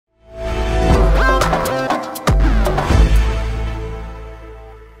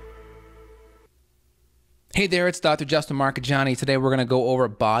Hey there, it's Dr. Justin Marchegiani. Today we're going to go over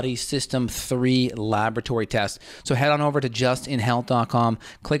Body System 3 laboratory test. So head on over to justinhealth.com,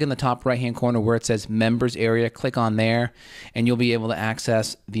 click in the top right-hand corner where it says Members Area, click on there, and you'll be able to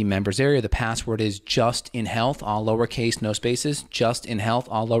access the Members Area. The password is justinhealth, all lowercase, no spaces, justinhealth,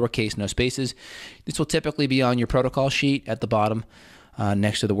 all lowercase, no spaces. This will typically be on your protocol sheet at the bottom.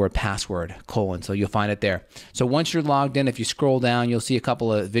 Next to the word password, colon. So you'll find it there. So once you're logged in, if you scroll down, you'll see a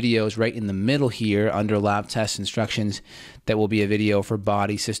couple of videos right in the middle here under lab test instructions. That will be a video for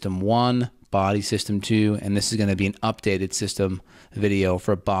Body System 1, Body System 2, and this is going to be an updated system video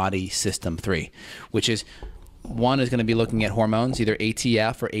for Body System 3, which is one is going to be looking at hormones, either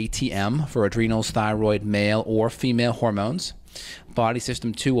ATF or ATM for adrenals, thyroid, male or female hormones. Body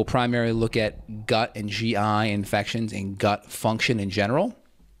System 2 will primarily look at gut and GI infections and gut function in general,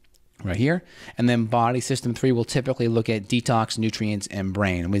 right here. And then Body System 3 will typically look at detox, nutrients, and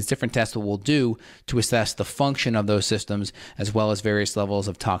brain. And with different tests that we'll do to assess the function of those systems, as well as various levels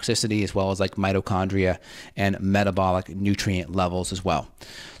of toxicity, as well as like mitochondria and metabolic nutrient levels as well.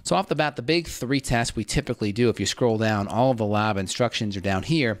 So off the bat, the big three tests we typically do, if you scroll down, all of the lab instructions are down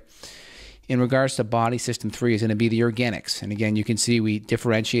here. In regards to Body System 3 is going to be the organics. And again, you can see we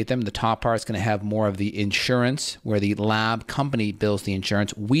differentiate them. The top part is going to have more of the insurance, where the lab company bills the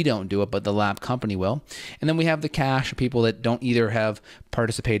insurance. We don't do it, but the lab company will. And then we have the cash for people that don't either have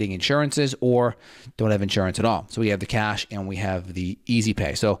participating insurances or don't have insurance at all. So we have the cash and we have the easy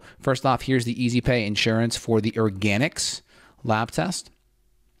pay. So first off, here's the easy pay insurance for the organics lab test.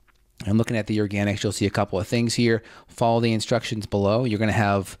 And looking at the organics, you'll see a couple of things here. Follow the instructions below. You're going to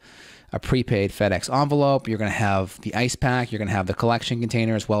have a prepaid FedEx envelope, you're going to have the ice pack, you're going to have the collection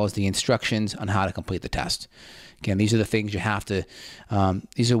container, as well as the instructions on how to complete the test. Again, these are the things you have to,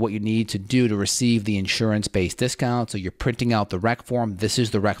 these are what you need to do to receive the insurance-based discount. So you're printing out the rec form. This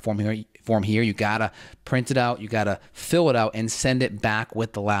is the rec form here. You got to print it out, you got to fill it out and send it back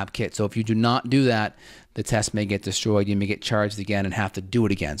with the lab kit. So if you do not do that, the test may get destroyed. You may get charged again and have to do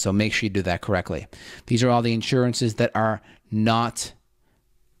it again. So make sure you do that correctly. These are all the insurances that are not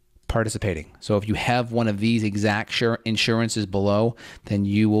participating. So if you have one of these exact insurances below, then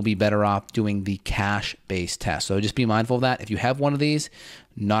you will be better off doing the cash-based test. So just be mindful of that. If you have one of these,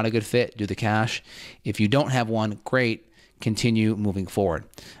 not a good fit, do the cash. If you don't have one, great, continue moving forward.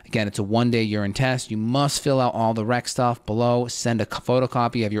 Again, it's a one-day urine test. You must fill out all the rec stuff below. Send a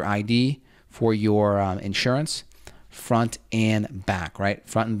photocopy of your ID for your insurance, front and back, right?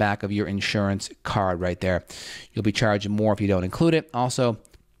 Front and back of your insurance card right there. You'll be charged more if you don't include it. Also,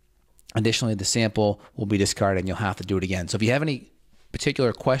 additionally, the sample will be discarded and you'll have to do it again. So if you have any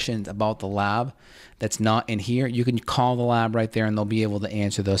particular questions about the lab that's not in here, you can call the lab right there and they'll be able to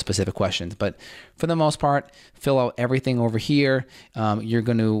answer those specific questions. But for the most part, fill out everything over here. You're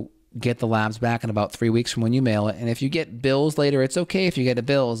going to get the labs back in about 3 weeks from when you mail it. And if you get bills later, it's okay if you get a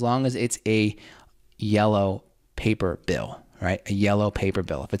bill as long as it's a yellow paper bill. Right? A yellow paper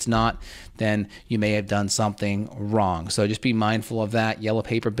bill. If it's not, then you may have done something wrong. So just be mindful of that. Yellow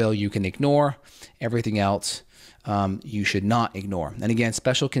paper bill you can ignore. Everything else you should not ignore. And again,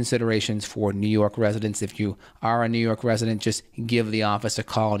 special considerations for New York residents. If you are a New York resident, just give the office a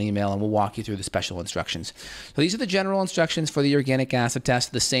call and email and we'll walk you through the special instructions. So these are the general instructions for the organic acid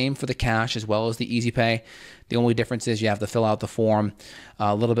test. The same for the cash as well as the easy pay. The only difference is you have to fill out the form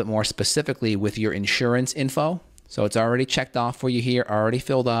a little bit more specifically with your insurance info. So it's already checked off for you here, already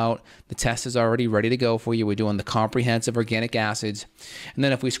filled out. The test is already ready to go for you. We're doing the comprehensive organic acids. And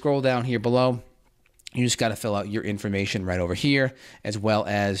then if we scroll down here below, you just got to fill out your information right over here, as well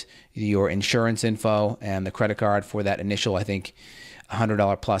as your insurance info and the credit card for that initial, I think,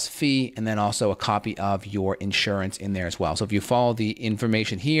 $100 plus fee, and then also a copy of your insurance in there as well. So if you follow the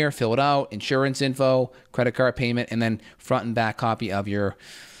information here, fill it out, insurance info, credit card payment, and then front and back copy of your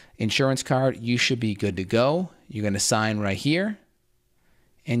insurance card, you should be good to go. You're going to sign right here,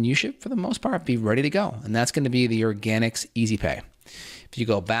 and you should, for the most part, be ready to go. And that's going to be the Organics Easy Pay. If you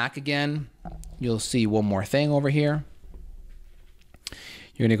go back again, you'll see one more thing over here.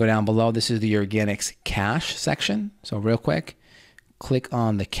 You're going to go down below. This is the Organics Cash section. So real quick, click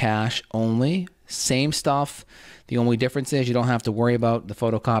on the cash only. Same stuff. The only difference is you don't have to worry about the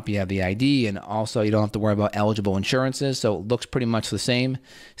photocopy of the ID, and also you don't have to worry about eligible insurances. So it looks pretty much the same.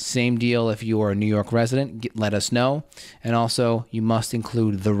 Same deal if you are a New York resident, let us know. And also you must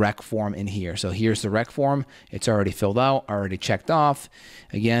include the rec form in here. So here's the rec form. It's already filled out, already checked off.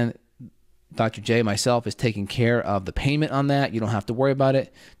 Again, Dr. J, myself, is taking care of the payment on that. You don't have to worry about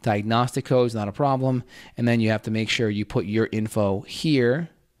it. Diagnostic code is not a problem. And then you have to make sure you put your info here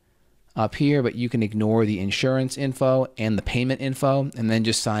up here, but you can ignore the insurance info and the payment info and then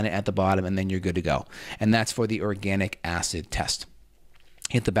just sign it at the bottom, and then you're good to go. And that's for the organic acid test.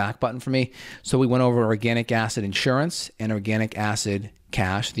 Hit the back button for me. So we went over organic acid insurance and organic acid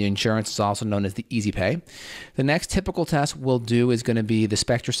cash. The insurance is also known as the Easy Pay. The next typical test we'll do is going to be the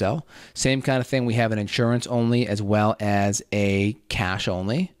SpectraCell. Same kind of thing. We have an insurance only as well as a cash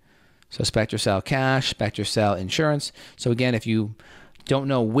only. So SpectraCell cash, SpectraCell insurance. So again, if you don't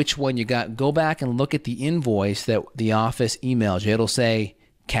know which one you got, go back and look at the invoice that the office emails you. It'll say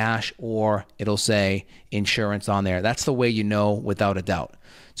cash or it'll say insurance on there. That's the way you know without a doubt.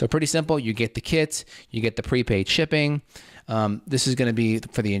 So pretty simple. You get the kits, you get the prepaid shipping. This is going to be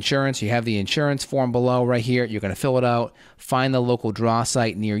for the insurance. You have the insurance form below right here. You're going to fill it out, find the local draw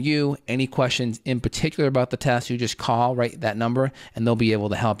site near you. Any questions in particular about the test, you just call right that number and they'll be able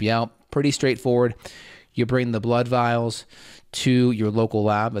to help you out. Pretty straightforward. You bring the blood vials to your local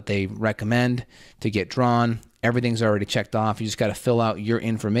lab that they recommend to get drawn. Everything's already checked off. You just got to fill out your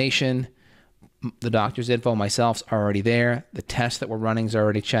information. The doctor's info, myself's already there. The test that we're running is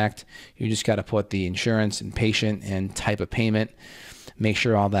already checked. You just got to put the insurance and patient and type of payment. Make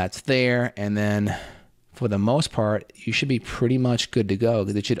sure all that's there. And then for the most part, you should be pretty much good to go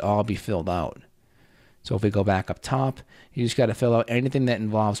because it should all be filled out. So if we go back up top, you just got to fill out anything that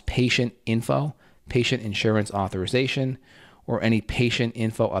involves patient info, patient insurance authorization, or any patient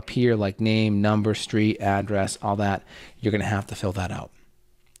info up here like name, number, street, address, all that. You're going to have to fill that out.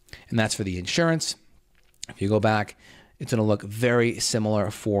 And that's for the insurance. If you go back, it's going to look very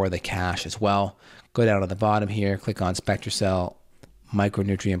similar for the cash as well. Go down to the bottom here, click on SpectraCell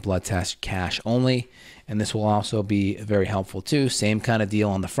micronutrient blood test cash only. And this will also be very helpful too. Same kind of deal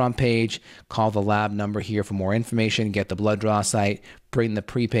on the front page. Call the lab number here for more information. Get the blood draw site. Bring the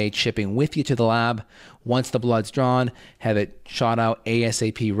prepaid shipping with you to the lab. Once the blood's drawn, have it shot out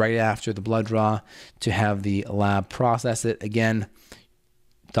ASAP right after the blood draw to have the lab process it. Again,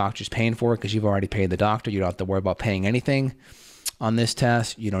 doctor's paying for it because you've already paid the doctor. You don't have to worry about paying anything on this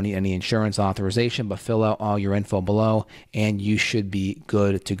test. You don't need any insurance authorization, but fill out all your info below and you should be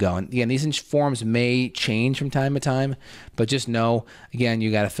good to go. And again, these forms may change from time to time, but just know, again,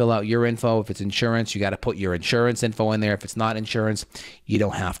 you got to fill out your info. If it's insurance, you got to put your insurance info in there. If it's not insurance, you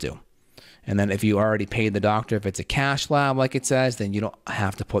don't have to. And then if you already paid the doctor, if it's a cash lab like it says, then you don't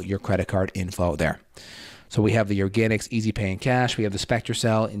have to put your credit card info there. So we have the organics, Easy Pay and cash. We have the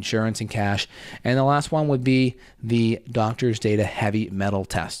SpectraCell, insurance and cash. And the last one would be the doctor's data heavy metal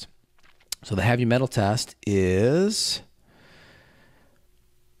test. So the heavy metal test is,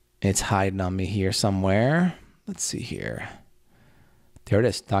 it's hiding on me here somewhere. Let's see here. There it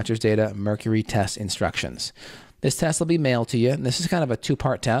is, doctor's data mercury test instructions. This test will be mailed to you. And this is kind of a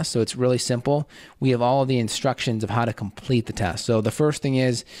two-part test, so it's really simple. We have all of the instructions of how to complete the test. So the first thing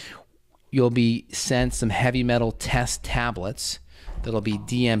is, you'll be sent some heavy metal test tablets that'll be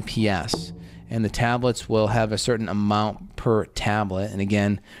DMPS. And the tablets will have a certain amount per tablet. And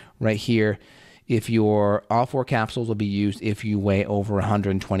again, right here, if all 4 capsules will be used if you weigh over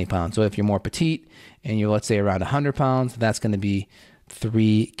 120 pounds. So if you're more petite and you're, let's say, around 100 pounds, that's going to be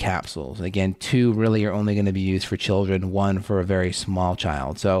 3 capsules. Again, 2 really are only going to be used for children, 1 for a very small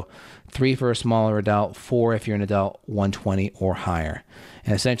child. So 3 for a smaller adult, 4 if you're an adult, 120 or higher.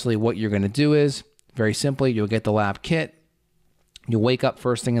 And essentially what you're going to do is, very simply, you'll get the lab kit. You'll wake up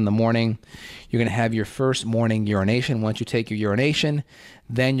first thing in the morning. You're going to have your first morning urination. Once you take your urination,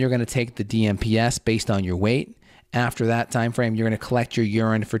 then you're going to take the DMPS based on your weight. After that time frame, you're going to collect your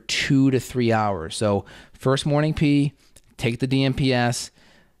urine for 2 to 3 hours. So first morning pee, take the DMPS,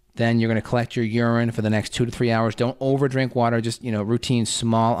 then you're going to collect your urine for the next 2 to 3 hours. Don't over drink water, just, routine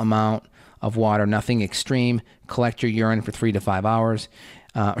small amount of water, nothing extreme. Collect your urine for 3 to 5 hours.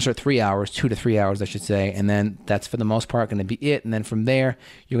 3 hours, 2 to 3 hours, I should say. And then that's for the most part going to be it. And then from there,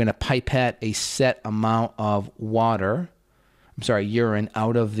 you're going to pipette a set amount of urine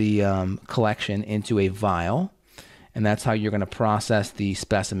out of the collection into a vial. And that's how you're going to process the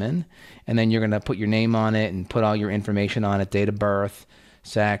specimen. And then you're going to put your name on it and put all your information on it, date of birth,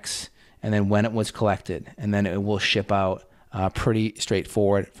 sex, and then when it was collected. And then it will ship out pretty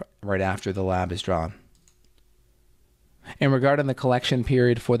straightforward right after the lab is drawn. And regarding the collection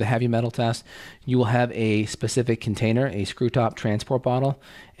period for the heavy metal test, you will have a specific container, a screw top transport bottle,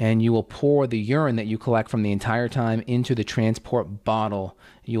 and you will pour the urine that you collect from the entire time into the transport bottle.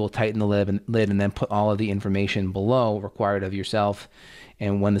 You will tighten the lid and then put all of the information below required of yourself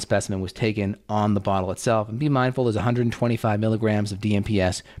and when the specimen was taken on the bottle itself. And be mindful, there's 125 milligrams of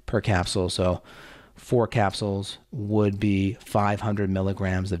DMPS per capsule. So 4 capsules would be 500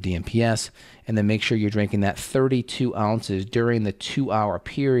 milligrams of DMPS. And then make sure you're drinking that 32 ounces during the 2-hour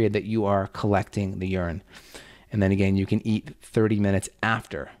period that you are collecting the urine. And then again, you can eat 30 minutes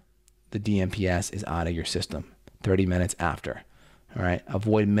after the DMPS is out of your system. 30 minutes after. All right.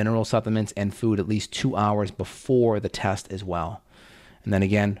 Avoid mineral supplements and food at least 2 hours before the test as well. And then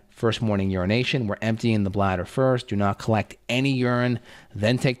again, first morning urination, we're emptying the bladder first. Do not collect any urine,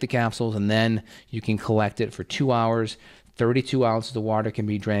 then take the capsules, and then you can collect it for 2 hours. 32 ounces of water can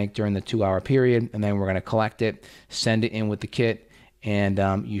be drank during the 2-hour period, and then we're going to collect it, send it in with the kit, and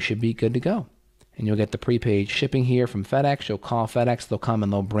you should be good to go. And you'll get the prepaid shipping here from FedEx. You'll call FedEx, they'll come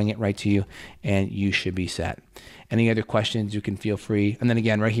and they'll bring it right to you, and you should be set. Any other questions, you can feel free. And then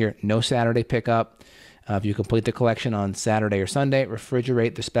again, right here, no Saturday pickup. If you complete the collection on Saturday or Sunday,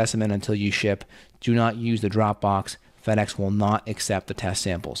 refrigerate the specimen until you ship. Do not use the drop box. FedEx will not accept the test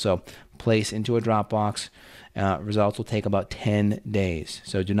sample. So place into a drop box. Results will take about 10 days.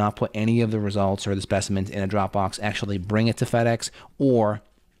 So do not put any of the results or the specimens in a drop box. Actually bring it to FedEx or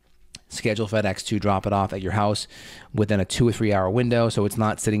schedule FedEx to drop it off at your house within a 2 or 3 hour window, so it's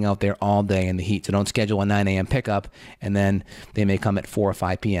not sitting out there all day in the heat. So don't schedule a 9 a.m. pickup and then they may come at 4 or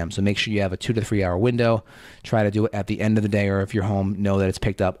 5 p.m. So make sure you have a 2 to 3 hour window. Try to do it at the end of the day, or if you're home, know that it's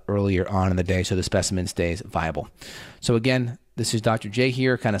picked up earlier on in the day so the specimen stays viable. So again, this is Dr. J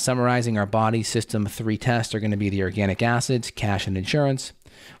here, kind of summarizing our body system 3 tests are going to be the organic acids, cash, and insurance.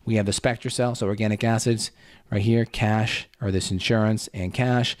 We have the SpectraCell, so organic acids right here, cash, or this insurance and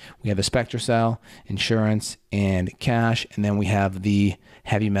cash. We have the SpectraCell, insurance and cash. And then we have the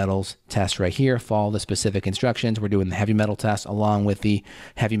heavy metals test right here. Follow the specific instructions. We're doing the heavy metal test along with the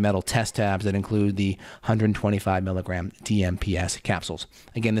heavy metal test tabs that include the 125 milligram DMPS capsules.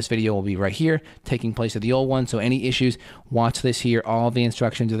 Again, this video will be right here, taking place of the old one. So any issues, watch this here. All the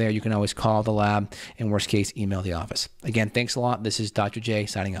instructions are there. You can always call the lab, and worst case, email the office. Again, thanks a lot. This is Dr. J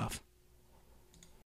signing off.